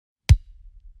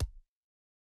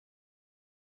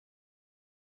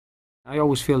I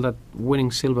always feel that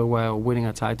winning silverware or winning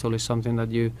a title is something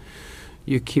that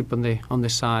you keep on the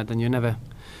side, and you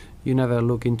never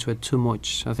look into it too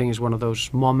much. I think it's one of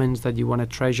those moments that you want to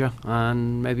treasure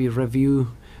and maybe review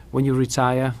when you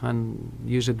retire, and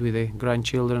use it with the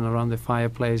grandchildren around the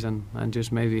fireplace, and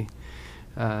just maybe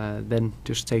then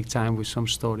just take time with some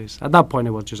stories. At that point,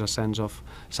 it was just a sense of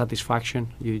satisfaction.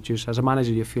 You just, as a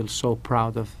manager, you feel so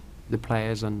proud of the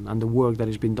players and the work that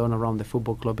has been done around the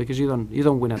football club, because you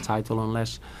don't win a title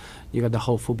unless you got the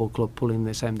whole football club pulling in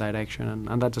the same direction,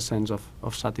 and that's a sense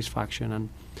of satisfaction, and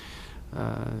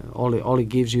all it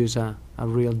gives you is a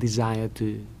real desire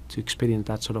to experience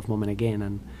that sort of moment again.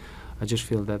 And I just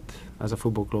feel that as a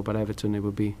football club at Everton, it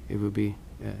would be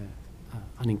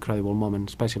an incredible moment,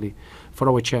 especially for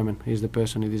our chairman. He's the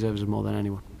person who deserves it more than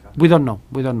anyone. We don't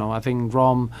know. I think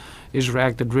Rom has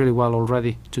reacted really well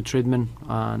already to treatment,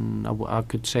 and I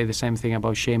could say the same thing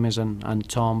about Seamus and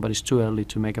Tom, but it's too early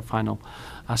to make a final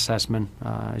assessment.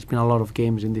 It's been a lot of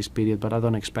games in this period, but I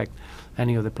don't expect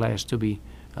any of the players to be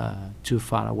too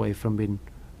far away from being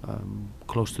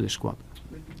close to the squad.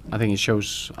 I think it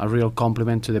shows a real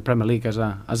compliment to the Premier League as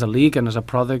a league and as a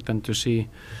product, and to see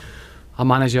a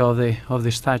manager of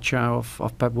the stature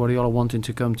of Pep Guardiola wanting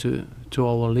to come to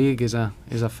our league is a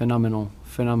phenomenal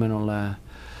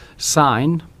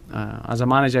sign. As a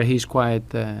manager, he's quite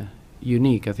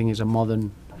unique. I think he's a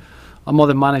modern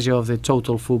manager of the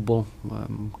total football.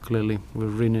 Clearly, with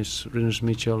Rinus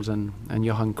Michels and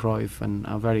Johan Cruyff, and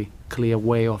a very clear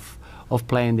way of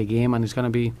playing the game, and it's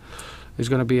going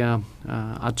to be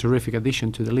a terrific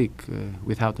addition to the league,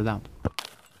 without a doubt.